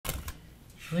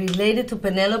Related to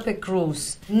Penélope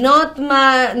Cruz. Not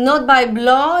by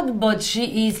blood, but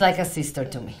she is like a sister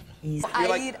to me.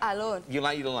 I eat a lot. You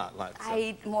eat a lot. I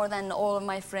eat more than all of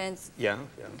my friends. Yeah.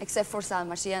 Except for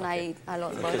Salma. She and I eat a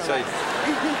lot.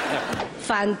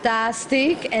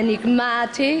 Fantastic,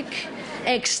 enigmatic,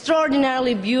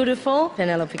 extraordinarily beautiful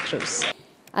Penélope Cruz.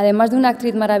 Además de una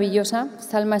actriz maravillosa,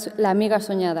 Salma es la amiga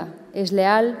soñada. Es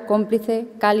leal, cómplice,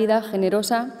 cálida,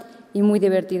 generosa y muy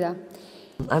divertida.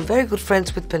 I'm very good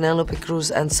friends with Penélope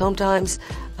Cruz, and sometimes,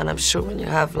 and I'm sure when you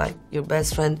have like your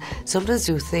best friend, sometimes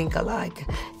you think alike.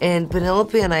 And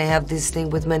Penélope and I have this thing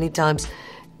with many times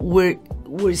we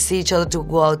see each other to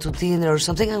go out to dinner or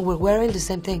something, and we're wearing the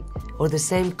same thing or the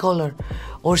same color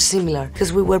or similar.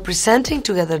 Because we were presenting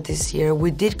together this year, we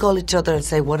did call each other and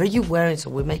say, "What are you wearing?" So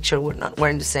we make sure we're not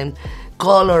wearing the same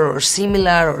color or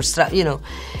similar or you know.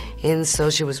 And so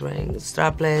she was wearing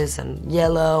strapless and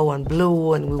yellow and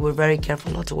blue, and we were very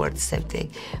careful not to wear the same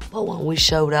thing. But when we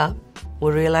showed up,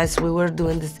 we realized we were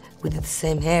doing this, we did the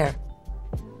same hair.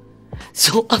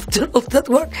 So after all that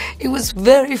work, it was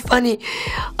very funny.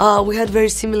 We had very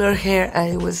similar hair,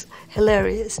 and it was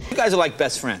hilarious. You guys are like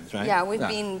best friends, right? Yeah, we've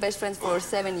been best friends for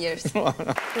 7 years.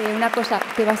 Una cosa,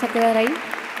 ¿te vas a quedar ahí?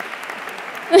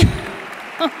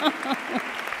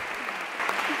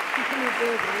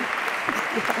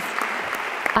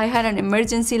 I had an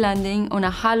emergency landing on a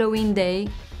Halloween day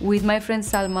with my friend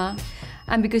Salma,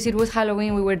 and because it was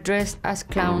Halloween, we were dressed as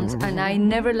clowns, and I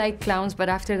never liked clowns, but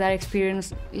after that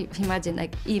experience, imagine,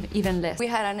 like, even less. We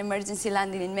had an emergency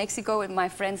landing in Mexico with my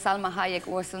friend Salma Hayek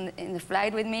was in the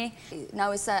flight with me.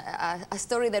 Now it's a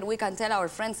story that we can tell our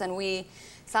friends, and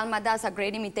Salma does a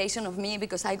great imitation of me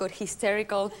because I got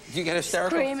hysterical. Did you get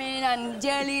hysterical? Screaming and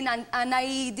yelling, and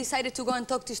I decided to go and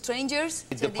talk to strangers.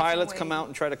 Did the pilots come out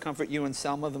and try to comfort you and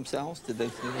Salma themselves? Did they?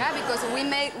 Yeah, because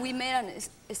we made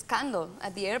a scandal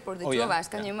at the airport, the two of us.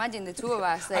 Can you imagine the two of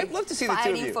us? Like, I'd love to see the two of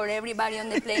you. Fighting for everybody on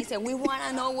the plane, saying, we want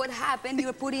to know what happened.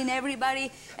 You're putting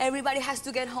everybody has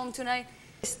to get home tonight.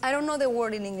 I don't know the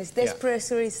word in English.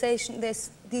 Despressurization,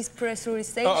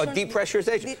 depressurization. Oh,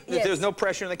 depressurization. Yes. There's no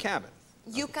pressure in the cabin.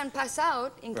 You can pass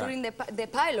out, including the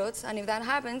pilots, and if that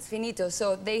happens, finito.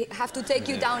 So they have to take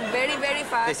you down very, very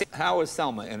fast. How is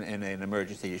Salma in an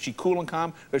emergency? Is she cool and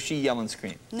calm, or does she yell and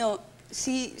scream? No,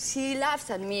 she laughs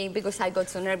at me because I got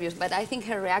so nervous, but I think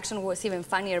her reaction was even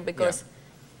funnier because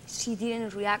she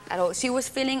didn't react at all. She was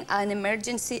feeling an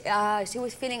emergency, she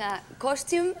was feeling a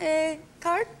costume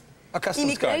card. A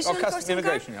customs card. Oh, custom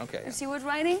immigration, card, okay. And she was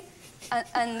writing,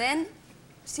 and then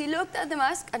she looked at the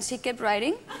mask and she kept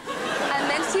writing. And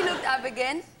then she looked up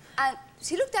again, and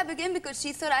she looked up again because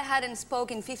she thought I hadn't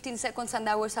spoken in 15 seconds, and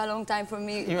that was a long time for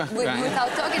me without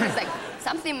talking. It's like,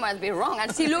 something must be wrong.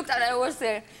 And she looked and I was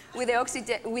there with the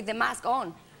oxygen, with the mask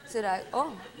on. So that,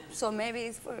 oh, so maybe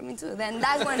it's for me too. Then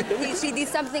that's when she did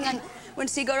something, and when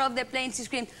she got off the plane, she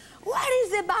screamed, "What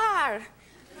is the bar?"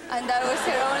 And that was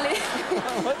her only.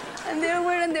 And they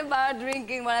were in the bar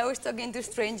drinking while I was talking to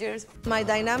strangers. My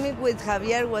dynamic with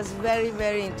Javier was very,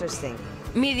 very interesting.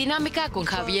 Mi dinámica con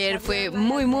Javier fue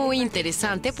muy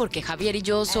interesante porque Javier y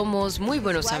yo somos muy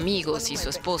buenos amigos y su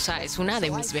esposa es una de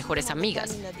mis mejores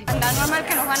amigas. Anda, normal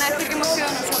que nos van a decir que hemos sido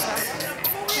nosotras.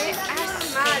 ¡Qué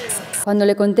animal! Cuando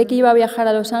le conté que iba a viajar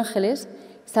a Los Ángeles,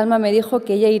 Salma me dijo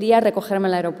que ella iría a recogerme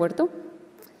al aeropuerto.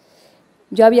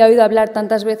 Yo había oído hablar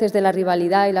tantas veces de la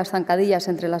rivalidad y las zancadillas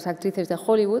entre las actrices de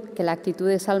Hollywood que la actitud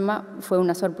de Salma fue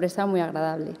una sorpresa muy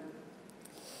agradable.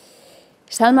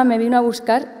 Salma me vino a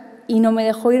buscar y no me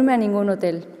dejó irme a ningún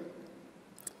hotel.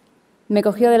 Me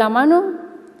cogió de la mano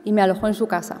y me alojó en su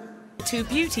casa. Two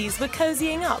beauties were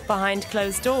cozying up behind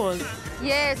closed doors.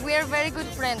 Yes, we are very good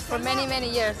friends for many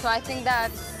years, so I think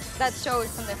that shows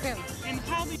in the film.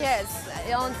 Yes,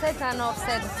 on set and off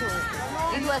set too.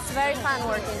 It was very fun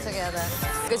working together.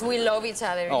 Because we love each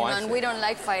other, Oh, and we don't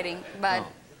like fighting, but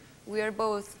we are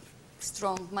both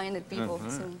strong-minded people.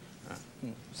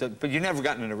 So, but you've never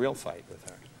gotten in a real fight with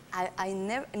her? I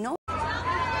never, no.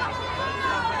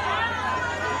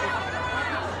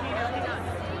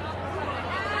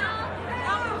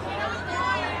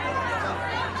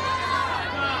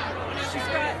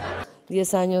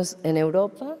 10 años en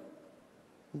Europa,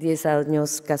 10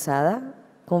 años casada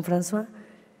con François,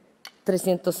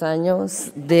 300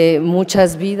 años de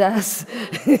muchas vidas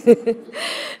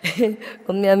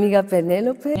con mi amiga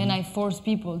Penélope. And I forced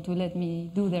people to let me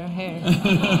do their hair.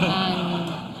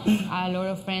 And a lot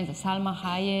of friends, Salma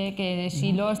Hayek,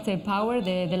 she lost the power,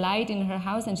 the light in her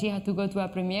house, and she had to go to a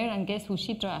premiere, and guess who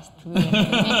she trusts to do the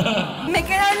premiere? Me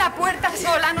quedé en la puerta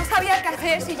sola, no sabía qué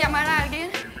hacer, si llamar a alguien.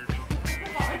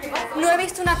 No he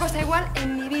visto una cosa igual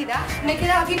en mi vida. Me he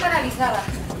quedado aquí paralizada.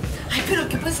 Ay, pero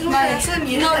 ¿qué pasa? Un pedazo de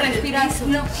mierda. No, respira,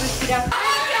 no, respira.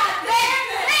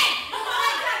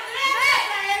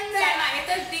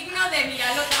 Esto es digno de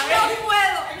mirarlo otra vez. No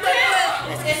puedo.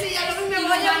 Es que si ya no me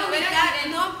voy a vomitar,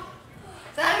 no.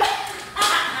 Salma.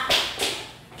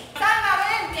 Salma,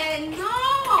 ven, que no.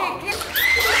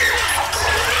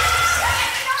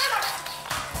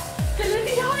 Que le he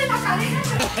tirado de la cadena.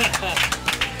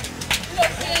 Lo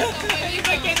siento, me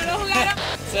dijo que no lo jugara.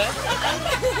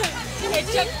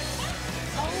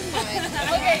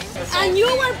 Okay. And you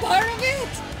were part of it?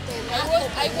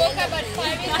 I woke up at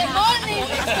 5 in the morning.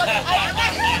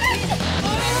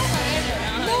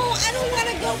 No, I don't want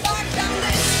to go back down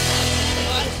there.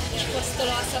 Esto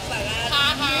lo vas a pagar.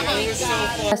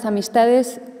 Las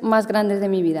amistades más grandes de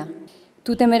mi vida.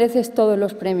 Tú te mereces todos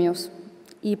los premios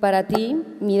y para ti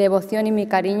mi devoción y mi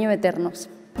cariño eternos.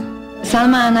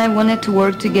 Salma and I wanted to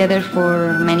work together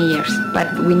for many years, but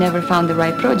we never found the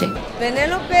right project.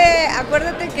 Penélope,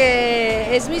 acuérdate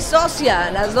que es mi socia,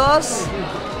 las dos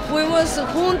fuimos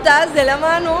juntas de la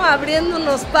mano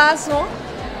abriéndonos paso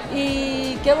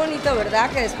y qué bonito, ¿verdad?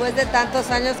 Que después de tantos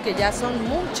años que ya son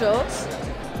muchos,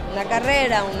 una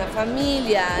carrera, una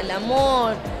familia, el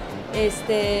amor,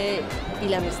 y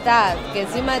la amistad, que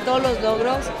encima de todos los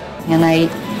logros. And I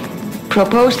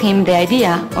proposed him the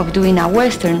idea of doing a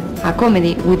western, a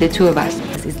comedy with the two of us.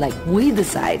 It's like we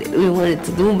decided we wanted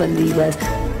to do Bandidas,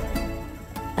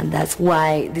 and that's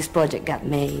why this project got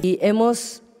made. Y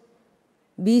hemos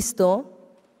visto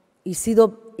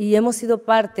y hemos sido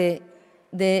parte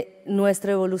de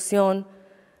nuestra evolución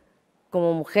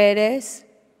como mujeres,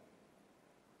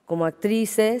 como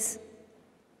actrices,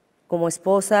 como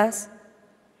esposas,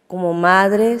 como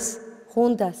madres,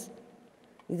 juntas.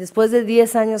 Y después de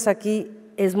 10 años aquí,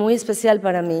 es muy especial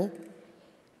para mí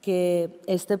que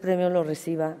este premio lo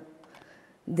reciba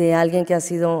de alguien que ha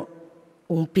sido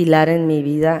un pilar en mi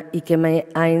vida y que me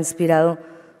ha inspirado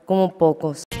como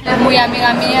pocos. Es muy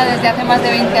amiga mía desde hace más de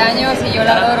 20 años y yo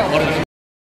la adoro.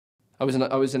 I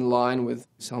was in line with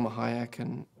Salma Hayek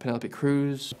and Penélope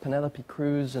Cruz. Penélope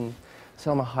Cruz and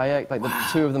Salma Hayek, like the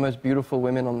two of the most beautiful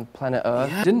women on planet Earth.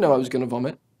 Yeah. Didn't know I was going to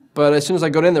vomit, but as soon as I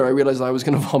got in there, I realized I was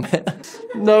going to vomit.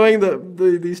 Knowing that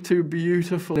these two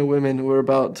beautiful women were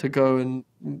about to go and,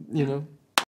 you know,